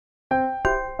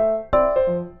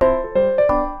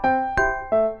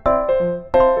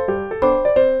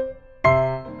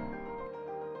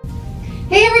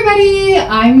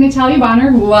Natalia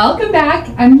Bonner. Welcome back.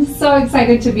 I'm so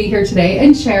excited to be here today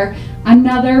and share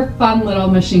another fun little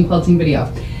machine quilting video.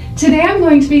 Today I'm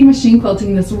going to be machine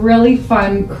quilting this really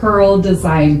fun curl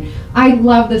design. I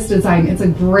love this design. It's a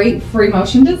great free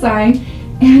motion design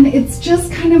and it's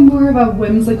just kind of more of a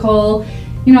whimsical,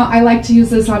 you know, I like to use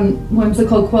this on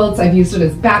whimsical quilts. I've used it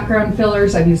as background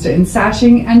fillers, I've used it in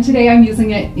sashing, and today I'm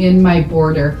using it in my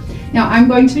border. Now I'm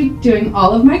going to be doing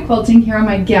all of my quilting here on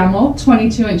my Gamble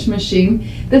 22-inch machine.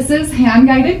 This is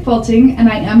hand-guided quilting and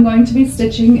I am going to be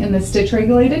stitching in the stitch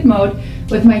regulated mode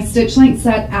with my stitch length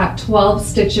set at 12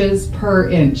 stitches per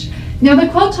inch. Now the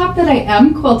quilt top that I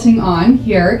am quilting on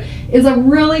here is a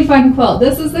really fun quilt.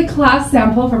 This is the class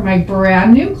sample for my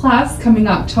brand new class coming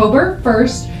October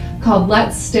 1st called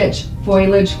Let's Stitch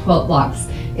Foliage Quilt Blocks.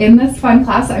 In this fun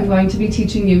class, I'm going to be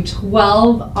teaching you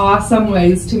 12 awesome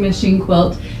ways to machine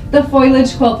quilt the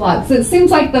foliage quilt blocks. It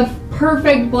seems like the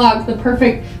perfect block, the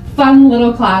perfect fun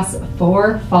little class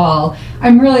for fall.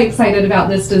 I'm really excited about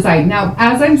this design. Now,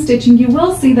 as I'm stitching, you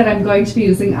will see that I'm going to be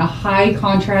using a high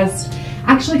contrast,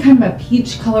 actually kind of a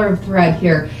peach color of thread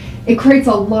here. It creates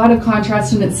a lot of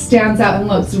contrast and it stands out and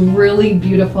looks really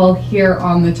beautiful here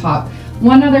on the top.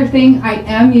 One other thing, I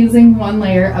am using one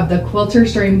layer of the Quilter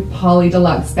Stream Poly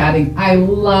Deluxe batting. I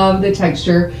love the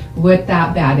texture with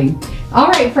that batting. All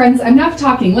right, friends, enough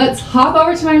talking. Let's hop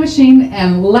over to my machine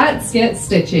and let's get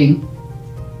stitching.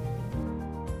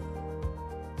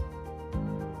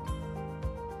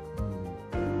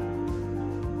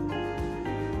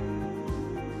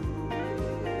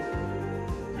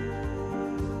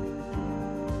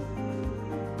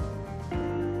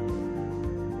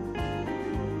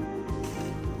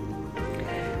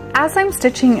 As I'm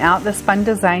stitching out this fun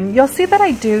design, you'll see that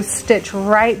I do stitch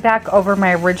right back over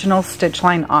my original stitch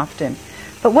line often.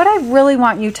 But what I really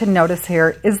want you to notice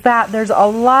here is that there's a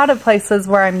lot of places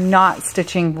where I'm not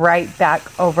stitching right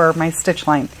back over my stitch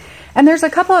line. And there's a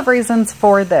couple of reasons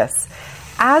for this.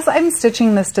 As I'm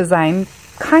stitching this design,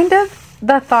 kind of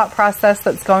the thought process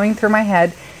that's going through my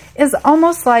head is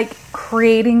almost like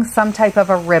creating some type of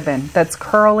a ribbon that's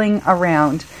curling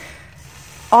around.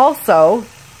 Also,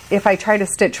 if I try to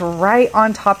stitch right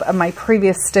on top of my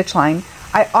previous stitch line,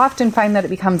 I often find that it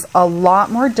becomes a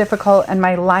lot more difficult and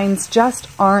my lines just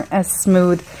aren't as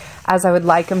smooth as I would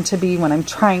like them to be when I'm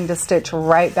trying to stitch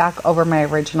right back over my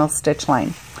original stitch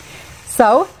line.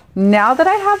 So now that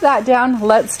I have that down,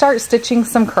 let's start stitching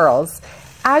some curls.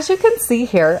 As you can see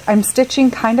here, I'm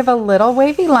stitching kind of a little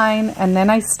wavy line and then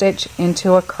I stitch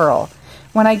into a curl.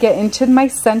 When I get into my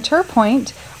center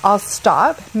point, I'll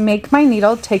stop, make my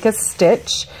needle take a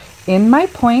stitch in my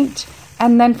point,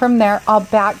 and then from there I'll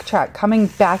backtrack, coming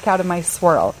back out of my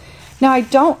swirl. Now I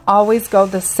don't always go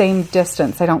the same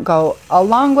distance. I don't go a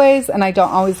long ways and I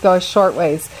don't always go a short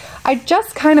ways. I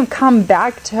just kind of come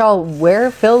back till where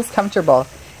it feels comfortable.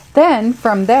 Then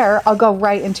from there I'll go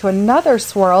right into another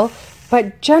swirl,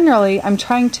 but generally I'm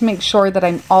trying to make sure that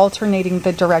I'm alternating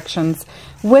the directions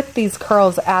with these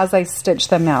curls as I stitch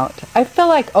them out. I feel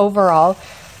like overall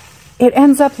it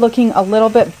ends up looking a little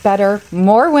bit better,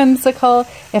 more whimsical,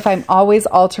 if I'm always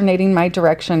alternating my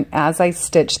direction as I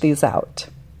stitch these out.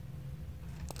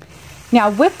 Now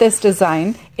with this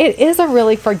design, it is a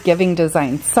really forgiving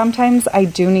design. Sometimes I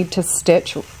do need to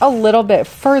stitch a little bit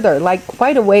further, like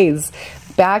quite a ways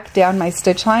back down my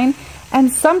stitch line,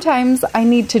 and sometimes I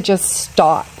need to just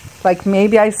stop. Like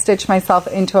maybe I stitch myself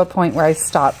into a point where I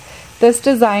stop. This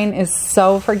design is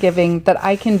so forgiving that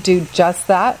I can do just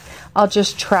that. I'll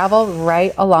just travel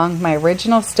right along my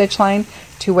original stitch line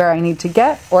to where I need to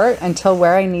get or until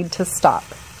where I need to stop.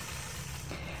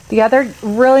 The other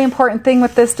really important thing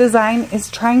with this design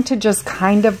is trying to just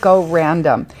kind of go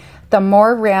random. The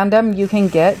more random you can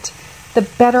get, the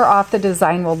better off the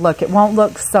design will look. It won't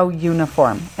look so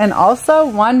uniform. And also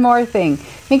one more thing,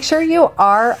 make sure you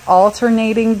are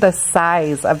alternating the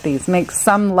size of these. Make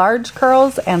some large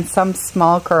curls and some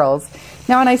small curls.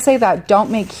 Now when I say that,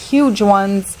 don't make huge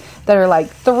ones that are like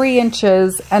 3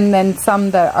 inches and then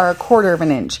some that are 1/4 of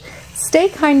an inch. Stay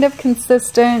kind of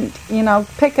consistent, you know,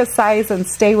 pick a size and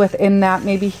stay within that.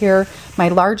 Maybe here my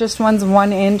largest one's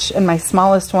 1 inch and my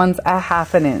smallest one's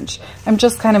 1/2 an inch. I'm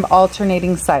just kind of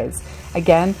alternating size.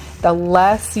 Again, the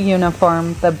less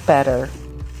uniform, the better.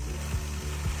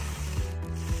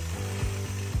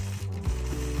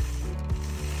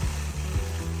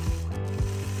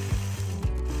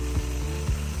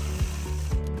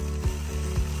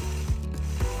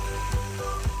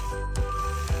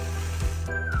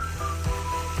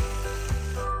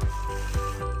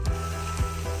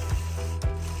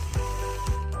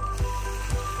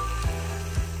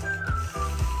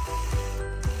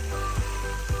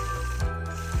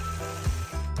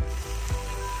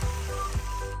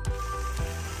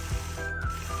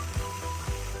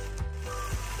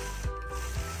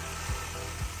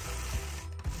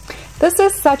 This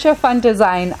is such a fun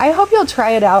design. I hope you'll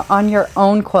try it out on your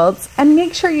own quilts, and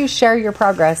make sure you share your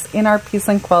progress in our Piece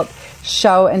and Quilt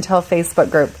Show and Tell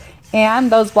Facebook group.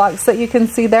 And those blocks that you can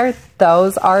see there,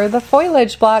 those are the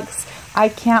foliage blocks. I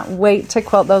can't wait to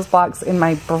quilt those blocks in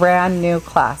my brand new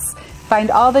class. Find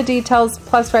all the details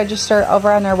plus register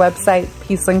over on our website,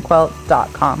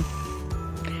 pieceandquilt.com.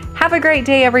 Have a great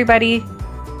day, everybody.